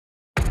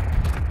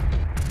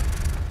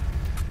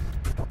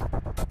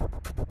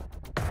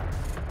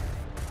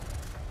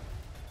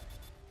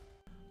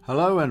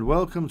Hello and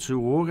welcome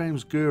to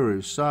Wargames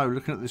Guru. So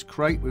looking at this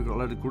crate, we've got a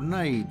load of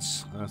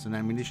grenades. It's an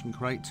ammunition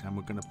crate and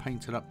we're going to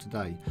paint it up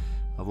today.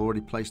 I've already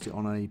placed it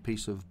on a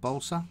piece of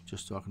balsa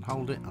just so I can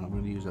hold it, and I'm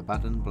going to use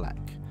Abaddon Black.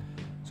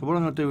 So what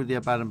I'm going to do with the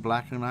Abaddon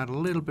Black, I'm going to add a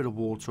little bit of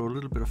water, a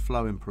little bit of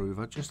flow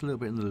improver, just a little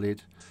bit in the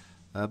lid,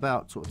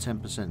 about sort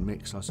of 10%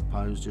 mix I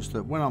suppose, just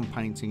that when I'm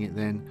painting it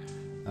then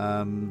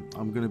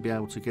I'm going to be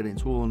able to get it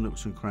into all the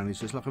nooks and crannies.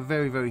 So it's like a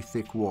very, very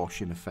thick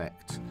wash in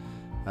effect.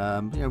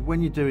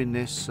 When you're doing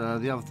this,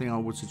 the other thing I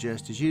would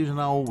suggest is use an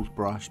old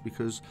brush,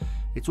 because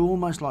it's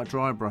almost like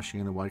dry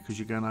brushing in a way, because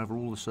you're going over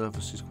all the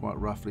surfaces quite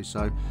roughly.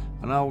 So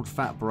an old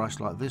fat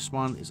brush like this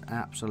one is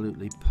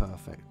absolutely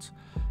perfect.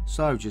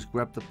 So just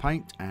grab the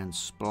paint and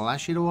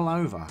splash it all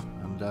over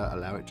and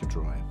allow it to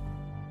dry.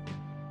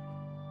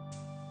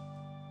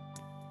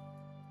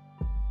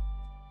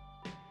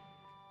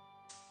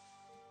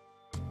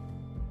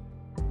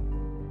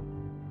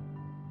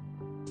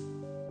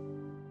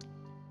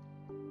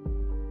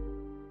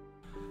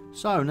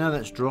 So now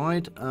that's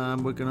dried,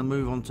 we're going to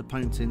move on to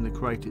painting the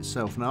crate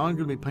itself. Now I'm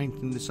going to be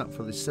painting this up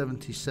for the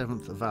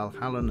 77th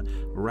Valhallan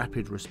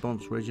Rapid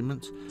Response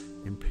Regiment,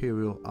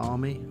 Imperial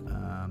Army.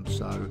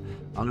 So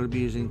I'm going to be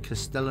using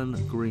Castellan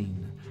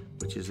Green,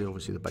 which is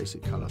obviously the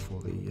basic colour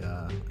for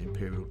the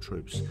Imperial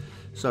troops.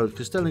 So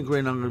Castellan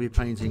Green I'm going to be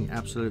painting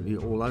absolutely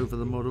all over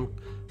the model.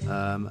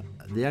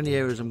 The only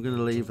areas I'm going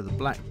to leave are the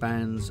black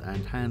bands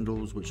and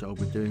handles, which I'll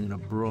be doing in a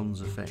bronze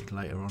effect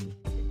later on.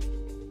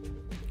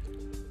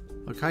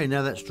 Okay,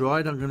 now that's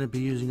dried, I'm going to be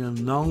using a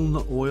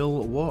Nuln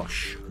Oil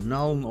wash.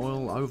 Nuln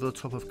Oil over the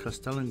top of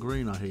Castellan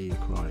Green, I hear you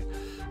cry.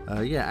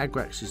 Yeah,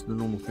 Agrax is the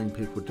normal thing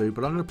people do,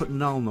 but I'm going to put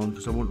Nuln on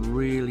because I want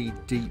really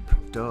deep,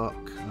 dark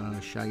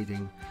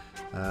shading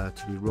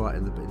to be right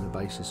in the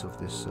basis of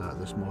this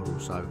this model.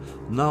 So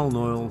Nuln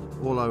Oil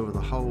all over the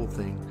whole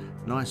thing,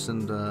 nice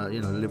and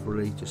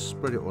liberally, just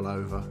spread it all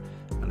over,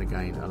 and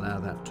again allow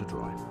that to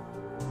dry.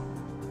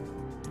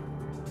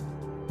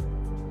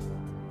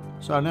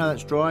 So now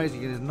that's dried, you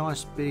get a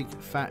nice big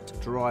fat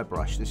dry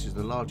brush. This is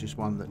the largest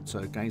one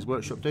that Games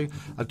Workshop do.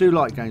 I do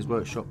like Games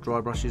Workshop dry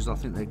brushes, I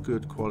think they're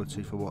good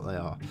quality for what they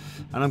are.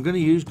 And I'm going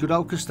to use good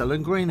old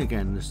Castellan Green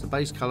again. This is the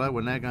base colour.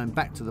 We're now going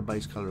back to the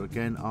base colour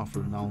again after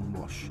a Nuln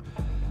wash.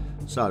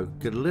 So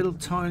get a little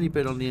tiny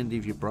bit on the end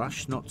of your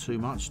brush, not too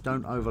much,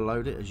 don't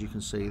overload it as you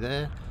can see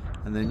there.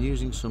 And then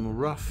using some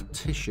rough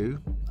tissue,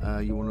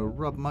 you want to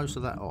rub most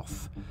of that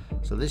off.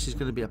 So this is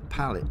going to be a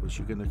palette which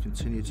you're going to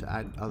continue to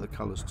add other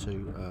colours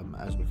to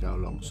as we go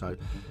along. So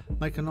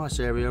make a nice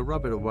area,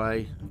 rub it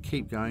away, and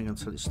keep going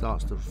until it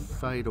starts to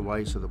fade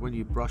away, so that when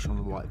you brush on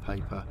the white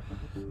paper,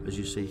 as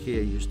you see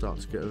here, you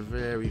start to get a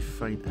very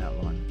faint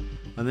outline.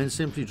 And then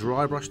simply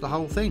dry brush the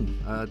whole thing.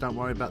 Don't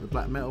worry about the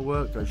black metal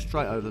work, go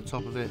straight over the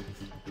top of it.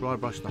 Dry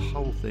brush the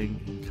whole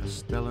thing in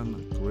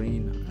Castellan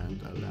Green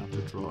and allow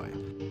to dry.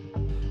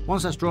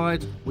 Once that's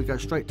dried, we go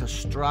straight to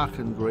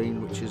Straken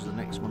Green, which is the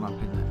next one up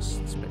in that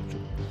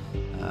spectrum.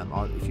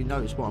 If you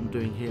notice what I'm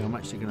doing here, I'm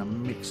actually going to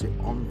mix it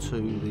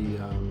onto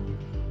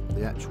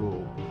the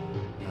actual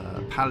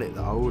palette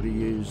that I already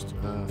used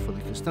for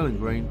the Castellan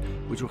Green,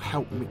 which will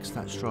help mix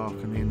that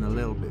Straken in a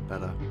little bit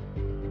better.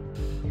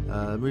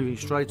 Moving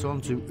straight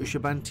on to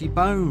Ushabti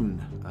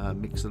Bone,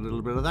 mix a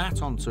little bit of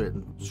that onto it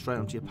and straight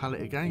onto your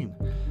palette again.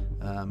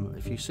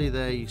 If you see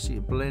there, you see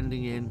it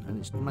blending in, and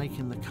it's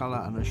making the colour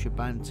an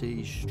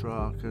Ushabti,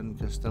 Straken,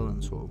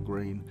 Castellan sort of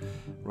green,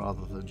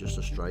 rather than just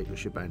a straight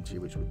Ushabti,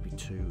 which would be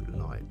too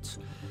light.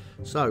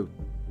 So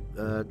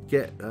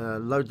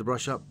load the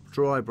brush up,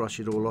 dry brush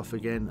it all off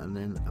again, and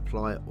then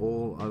apply it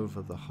all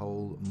over the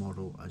whole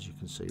model, as you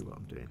can see what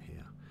I'm doing here.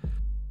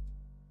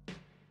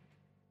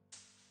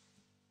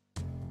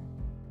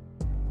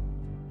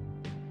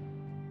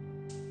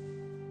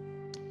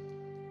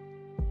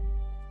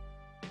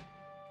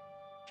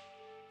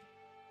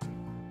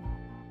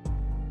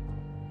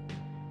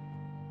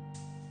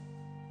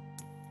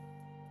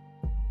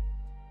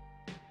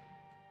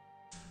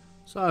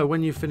 So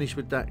when you finish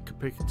with that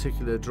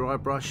particular dry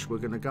brush, we're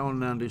going to go on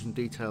now and do some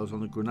details on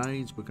the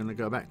grenades. We're going to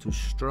go back to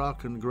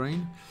Straken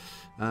Green,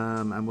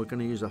 and we're going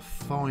to use a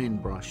fine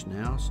brush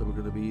now. So we're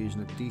going to be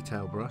using a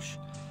detail brush.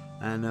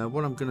 And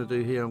what I'm going to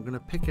do here, I'm going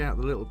to pick out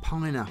the little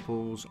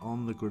pineapples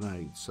on the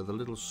grenades. So the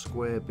little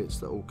square bits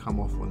that all come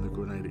off when the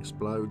grenade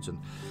explodes and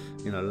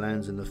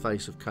lands in the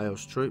face of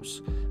Chaos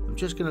troops. I'm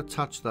just going to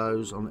touch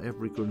those on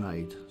every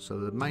grenade. So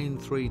the main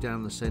three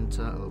down the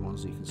centre are the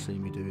ones that you can see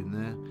me doing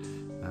there.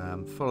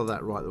 Follow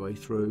that right the way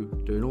through,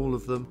 doing all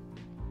of them.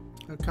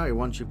 Okay,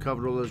 once you've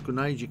covered all those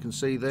grenades, you can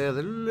see there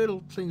the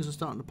little things are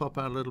starting to pop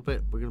out a little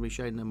bit. We're going to be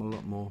shading them a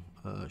lot more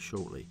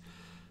shortly.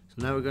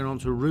 So now we're going on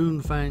to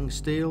Runefang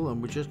Steel,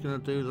 and we're just going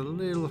to do the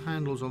little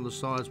handles on the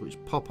sides which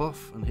pop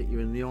off and hit you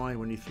in the eye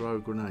when you throw a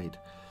grenade.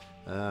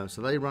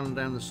 So they run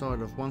down the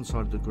side of one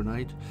side of the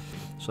grenade.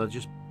 So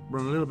just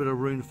run a little bit of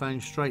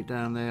Runefang straight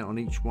down there on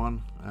each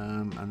one,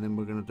 and then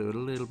we're going to do a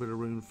little bit of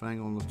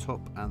Runefang on the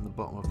top and the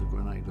bottom of the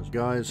grenade.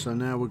 Guys, so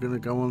now we're going to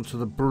go on to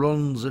the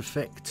bronze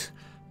effect.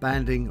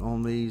 banding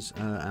on these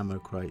ammo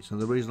crates. And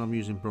the reason I'm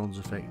using bronze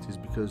effect is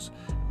because,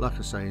 like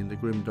I say, in the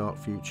grim dark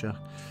future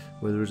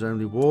where there is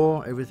only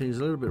war, everything's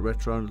a little bit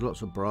retro and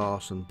lots of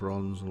brass and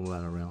bronze and all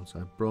that around. So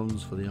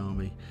bronze for the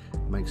army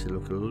makes it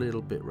look a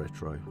little bit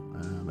retro,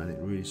 and it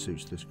really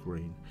suits this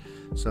green.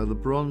 So the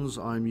bronze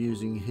I'm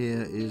using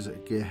here is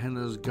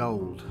Gehenna's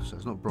Gold. So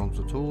it's not bronze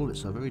at all,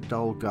 it's a very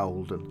dull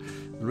gold, and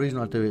the reason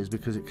I do it is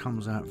because it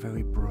comes out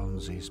very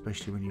bronzy,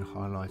 especially when you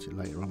highlight it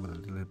later on with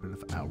a little bit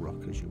of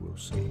outrock, as you will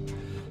see.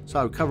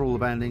 So cover all the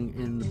banding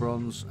in the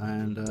bronze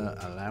and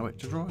allow it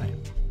to dry.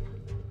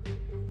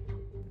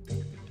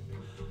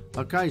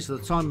 Okay, so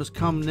the time has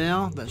come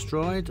now, that's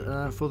dried,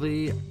 for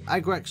the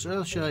Agrax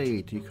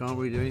Earthshade. You can't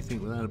really do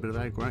anything without a bit of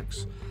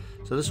Agrax.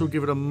 So this will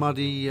give it a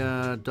muddy,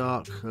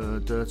 dark,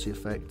 dirty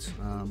effect,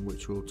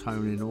 which will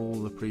tone in all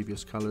the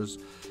previous colours.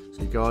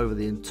 So you go over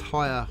the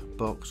entire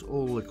box,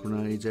 all the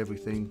grenades,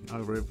 everything,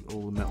 over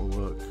all the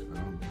metalwork,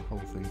 the whole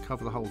thing,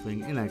 cover the whole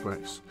thing in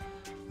Agrax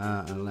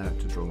and allow it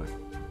to dry.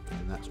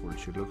 And that's what it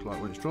should look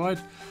like when it's dried.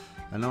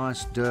 A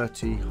nice,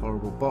 dirty,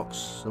 horrible box.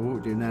 So what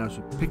we do now is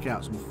we pick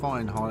out some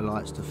fine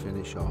highlights to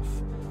finish off,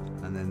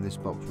 and then this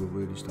box will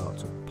really start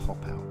to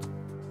pop out.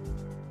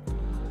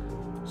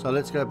 So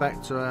let's go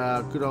back to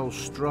our good old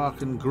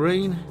Straken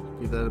green,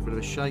 give that a bit of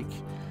a shake.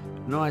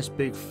 Nice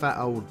big fat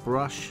old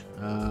brush.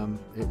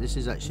 This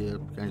is actually a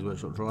Games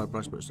Workshop dry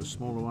brush, but it's a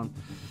smaller one.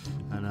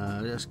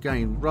 And just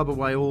again, rub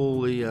away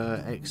all the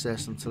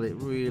excess until it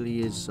really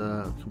is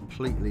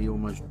completely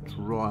almost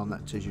dry on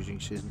that tissue. As you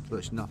can see,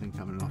 there's nothing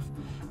coming off.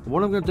 And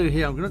what I'm going to do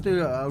here, I'm going to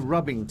do a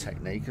rubbing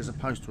technique as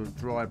opposed to a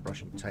dry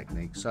brushing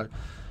technique. So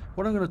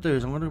what I'm going to do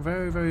is I'm going to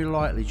very, very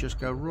lightly just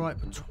go right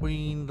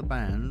between the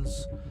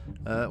bands,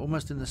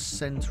 almost in the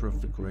centre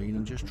of the green,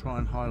 and just try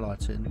and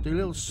highlight it and do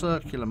little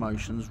circular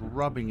motions,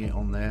 rubbing it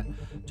on there,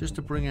 just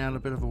to bring out a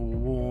bit of a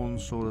worn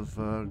sort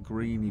of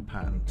greeny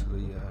pattern to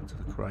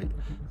the crate,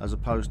 as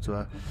opposed to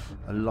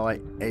a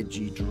light,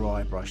 edgy,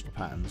 dry brushed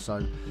pattern.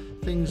 So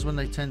things, when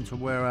they tend to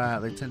wear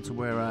out, they tend to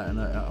wear out in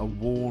a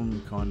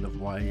worn kind of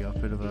way, a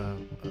bit of a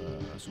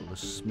sort of a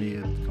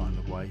smeared kind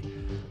of way,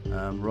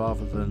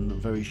 rather than a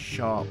very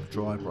sharp,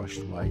 dry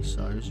brushed way.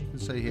 So as you can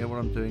see here, what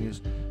I'm doing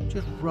is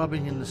just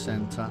rubbing in the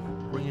centre,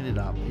 bringing it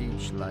up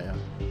each layer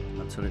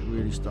until it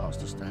really starts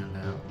to stand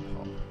out and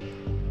pop.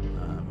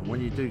 When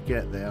you do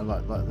get there,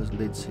 like there's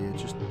lids here,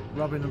 just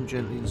rubbing them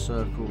gently in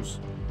circles,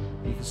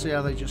 you can see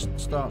how they just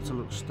start to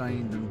look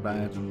stained and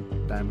bad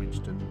and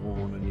damaged and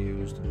worn and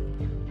used,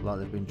 and like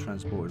they've been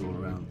transported all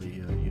around the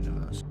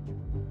universe.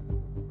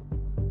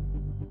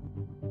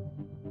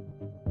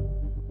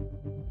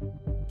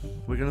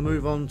 We're going to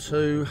move on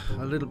to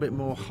a little bit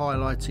more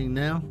highlighting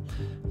now.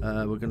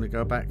 We're going to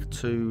go back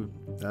to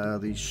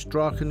the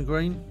Straken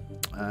green,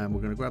 and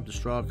we're going to grab the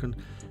Straken,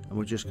 and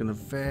we're just going to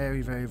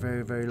very, very,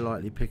 very, very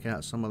lightly pick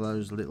out some of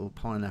those little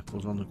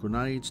pineapples on the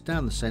grenades.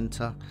 Down the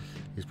centre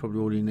is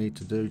probably all you need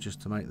to do,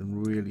 just to make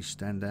them really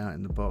stand out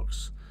in the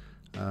box.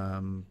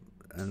 And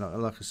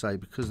like I say,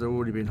 because they've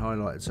already been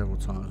highlighted several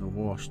times and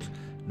washed,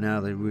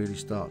 now they really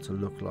start to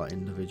look like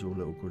individual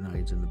little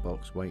grenades in the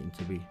box, waiting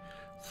to be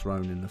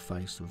thrown in the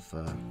face of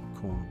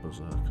corn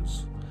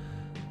berserkers.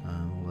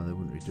 Although they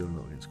wouldn't be doing a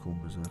lot against corn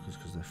berserkers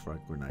because they're frag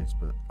grenades,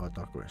 but I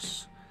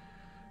digress.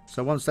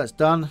 So once that's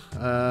done,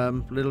 a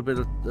little bit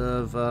of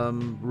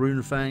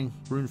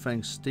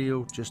runefang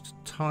steel, just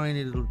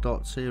tiny little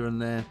dots here and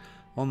there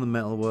on the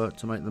metalwork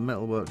to make the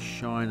metalwork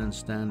shine and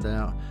stand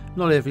out.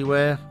 Not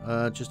everywhere,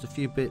 just a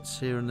few bits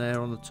here and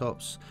there on the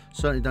tops.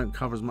 Certainly don't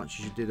cover as much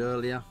as you did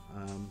earlier.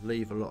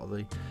 Leave a lot of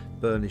the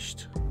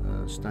burnished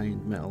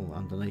stained metal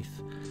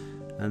underneath.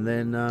 And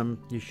then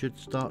you should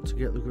start to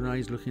get the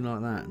grenades looking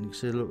like that. And you can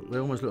see, look, they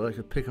almost look like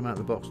you could pick them out of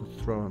the box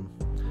and throw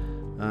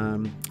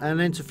them. And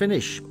then to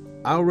finish,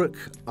 Auric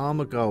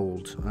Armor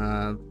Gold.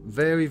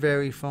 Very,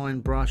 very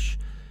fine brush,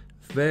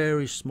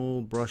 very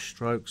small brush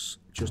strokes,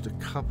 just a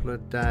couple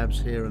of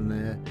dabs here and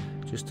there,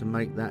 just to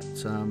make that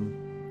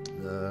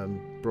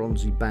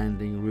bronzy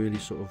banding really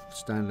sort of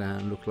stand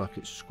out and look like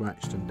it's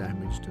scratched and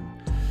damaged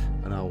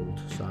and old.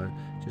 So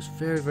just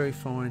very, very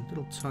fine,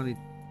 little tiny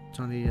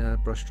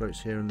brush strokes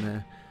here and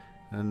there,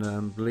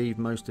 and leave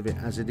most of it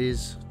as it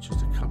is,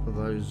 just a couple of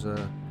those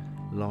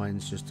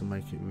lines just to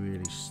make it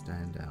really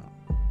stand out.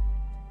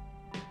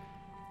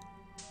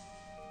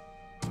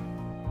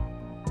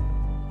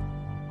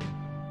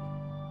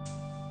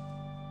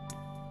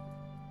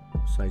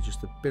 So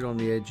just a bit on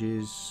the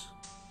edges.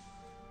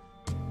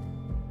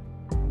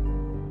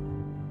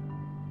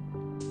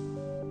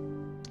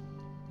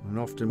 And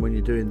often when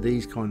you're doing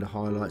these kind of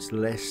highlights,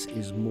 less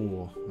is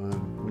more.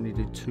 When you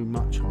do too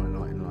much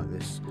highlighting like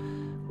this,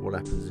 what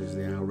happens is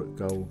the Auric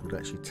Gold would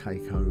actually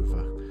take over,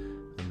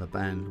 and the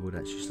band would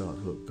actually start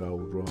to look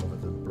gold rather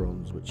than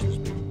bronze, which has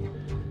been,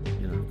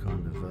 you know,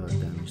 kind of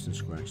damaged and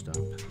scratched up,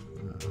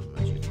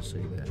 as you can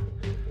see there.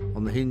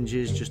 On the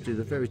hinges, just do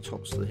the very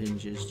tops of the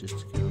hinges, just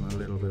to give them a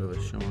little bit of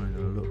a shine and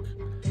a look.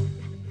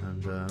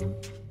 And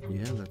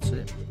yeah, that's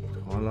it.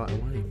 Highlight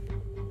away.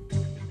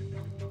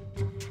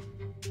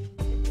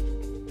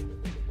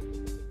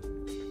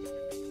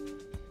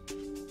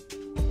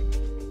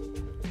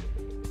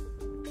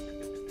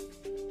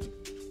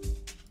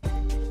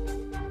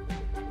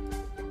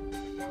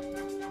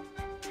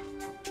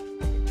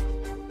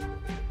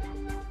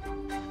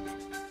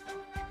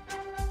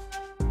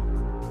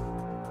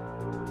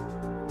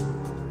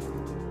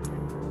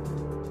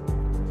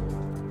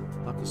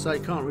 say,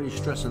 can't really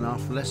stress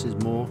enough, less is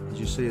more. As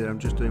you see there, I'm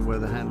just doing where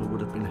the handle would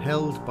have been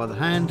held by the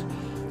hand,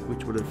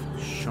 which would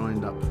have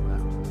shined up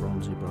that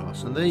bronzy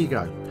brass. And there you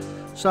go.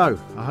 So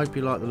I hope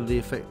you like the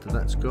effect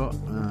that's got.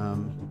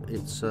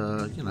 It's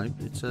you know,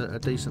 it's a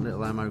decent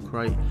little ammo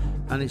crate,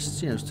 and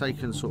it's, you know, it's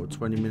taken sort of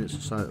 20 minutes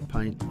or so to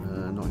paint,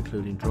 not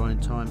including drying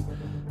time,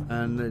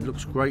 and it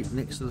looks great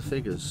next to the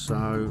figures.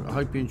 So I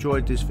hope you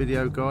enjoyed this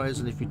video, guys,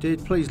 and if you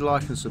did, please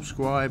like and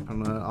subscribe,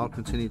 and I'll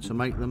continue to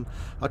make them.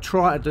 I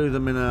try to do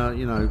them in a,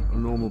 you know, a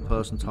normal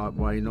person type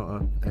way, not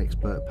an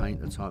expert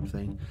painter type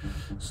thing.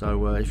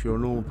 So if you're a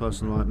normal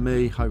person like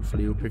me,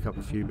 hopefully you'll pick up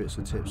a few bits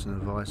of tips and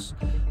advice.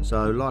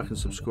 So like and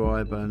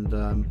subscribe, and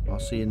I'll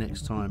see you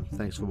next time.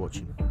 Thanks for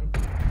watching.